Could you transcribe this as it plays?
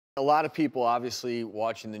A lot of people obviously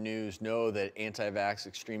watching the news know that anti-vax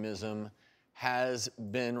extremism has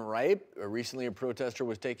been ripe. Recently, a protester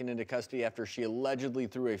was taken into custody after she allegedly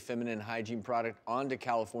threw a feminine hygiene product onto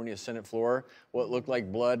California's Senate floor. What looked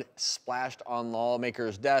like blood splashed on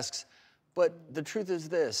lawmakers' desks. But the truth is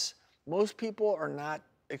this, most people are not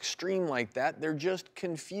extreme like that. They're just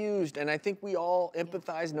confused. And I think we all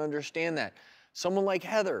empathize and understand that. Someone like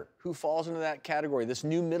Heather, who falls into that category, this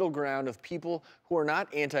new middle ground of people who are not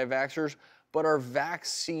anti-vaxxers, but are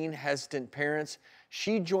vaccine-hesitant parents.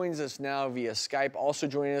 She joins us now via Skype. Also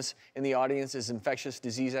joining us in the audience is infectious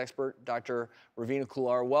disease expert, Dr. Ravina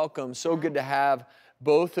Kullar. Welcome. So good to have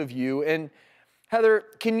both of you. And Heather,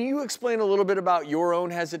 can you explain a little bit about your own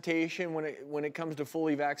hesitation when it comes to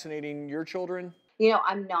fully vaccinating your children?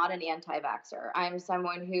 I'm not an anti-vaxxer. I'm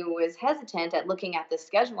someone who was hesitant at looking at this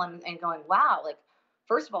schedule and going, wow, like,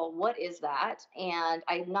 first of all, what is that? And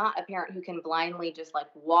I'm not a parent who can blindly just like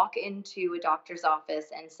walk into a doctor's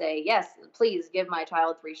office and say, yes, please give my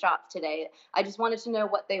child 3 shots today. I just wanted to know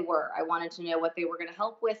what they were. I wanted to know what they were going to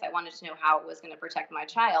help with. I wanted to know how it was going to protect my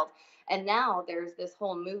child. And now there's this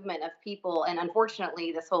whole movement of people, and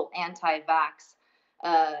unfortunately, this whole anti-vax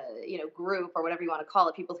group or whatever you want to call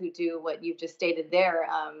it, people who do what you've just stated there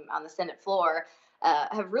on the Senate floor,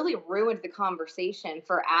 have really ruined the conversation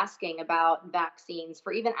for asking about vaccines,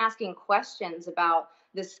 for even asking questions about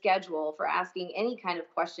the schedule, for asking any kind of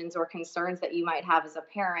questions or concerns that you might have as a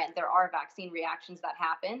parent. There are vaccine reactions that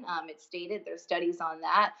happen. It's stated, there's studies on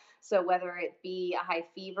that. So whether it be a high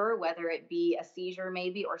fever, whether it be a seizure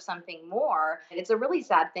maybe, or something more, it's a really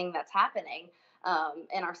sad thing that's happening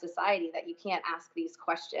in our society, that you can't ask these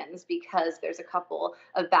questions because there's a couple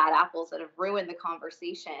of bad apples that have ruined the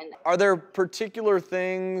conversation. Are there particular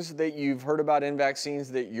things that you've heard about in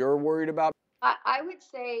vaccines that you're worried about? I would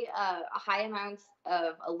say high amounts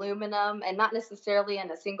of aluminum, and not necessarily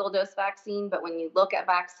in a single dose vaccine, but when you look at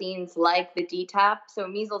vaccines like the DTaP, so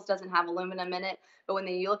measles doesn't have aluminum in it, but when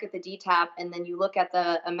you look at the DTaP and then you look at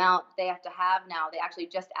the amount they have to have now, they actually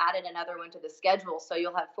just added another one to the schedule. So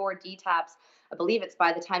you'll have 4 DTaPs. I believe it's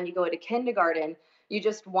by the time you go to kindergarten. You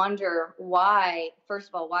just wonder why, first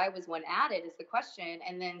of all, why was one added is the question.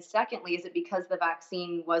 And then secondly, is it because the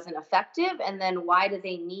vaccine wasn't effective? And then why do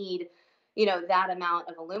they need that amount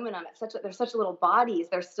of aluminum? They're such little bodies.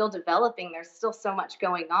 They're still developing. There's still so much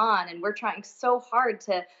going on. And we're trying so hard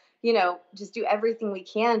to, just do everything we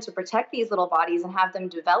can to protect these little bodies and have them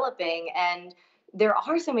developing. And there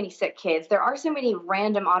are so many sick kids. There are so many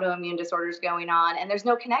random autoimmune disorders going on, and there's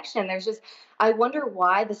no connection. I wonder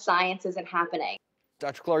why the science isn't happening.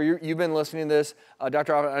 Dr. Kullar, you've been listening to this.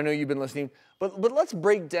 Dr. Alvin, I know you've been listening, but let's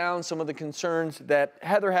break down some of the concerns that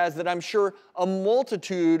Heather has that I'm sure a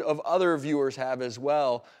multitude of other viewers have as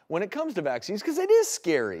well when it comes to vaccines, because it is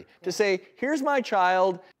scary to say, here's my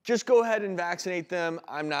child, just go ahead and vaccinate them.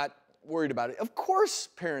 I'm not worried about it. Of course,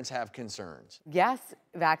 parents have concerns. Yes,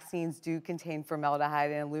 vaccines do contain formaldehyde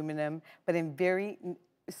and aluminum, but in very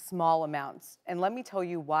small amounts. And let me tell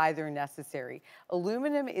you why they're necessary.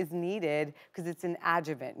 Aluminum is needed because it's an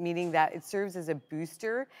adjuvant, meaning that it serves as a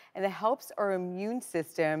booster and it helps our immune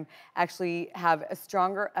system actually have a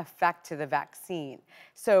stronger effect to the vaccine.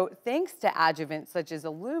 So thanks to adjuvants such as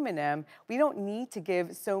aluminum, we don't need to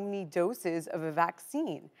give so many doses of a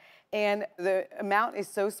vaccine. And the amount is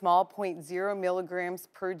so small, 0.0 milligrams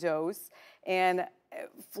per dose. And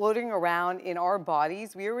floating around in our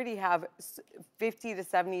bodies, we already have 50 to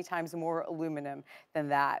 70 times more aluminum than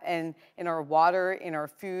that. And in our water, in our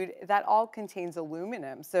food, that all contains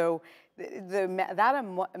aluminum. So that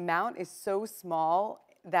amount is so small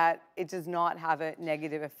that it does not have a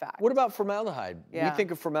negative effect. What about formaldehyde? Yeah. We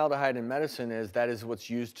think of formaldehyde in medicine as that is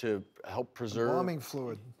what's used to help preserve. Embalming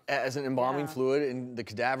fluid. As an embalming fluid in the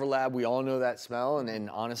cadaver lab. We all know that smell, and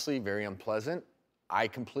honestly, very unpleasant. I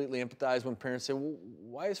completely empathize when parents say, well,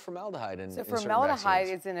 why is formaldehyde in certain vaccines? So formaldehyde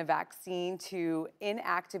is in a vaccine to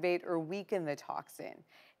inactivate or weaken the toxin.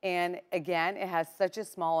 And again, it has such a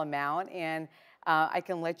small amount, and I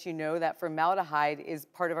can let you know that formaldehyde is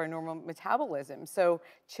part of our normal metabolism. So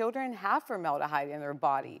children have formaldehyde in their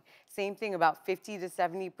body. Same thing, about 50 to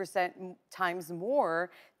 70% times more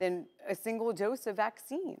than a single dose of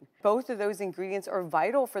vaccine. Both of those ingredients are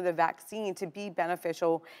vital for the vaccine to be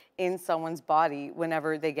beneficial in someone's body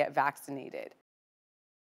whenever they get vaccinated.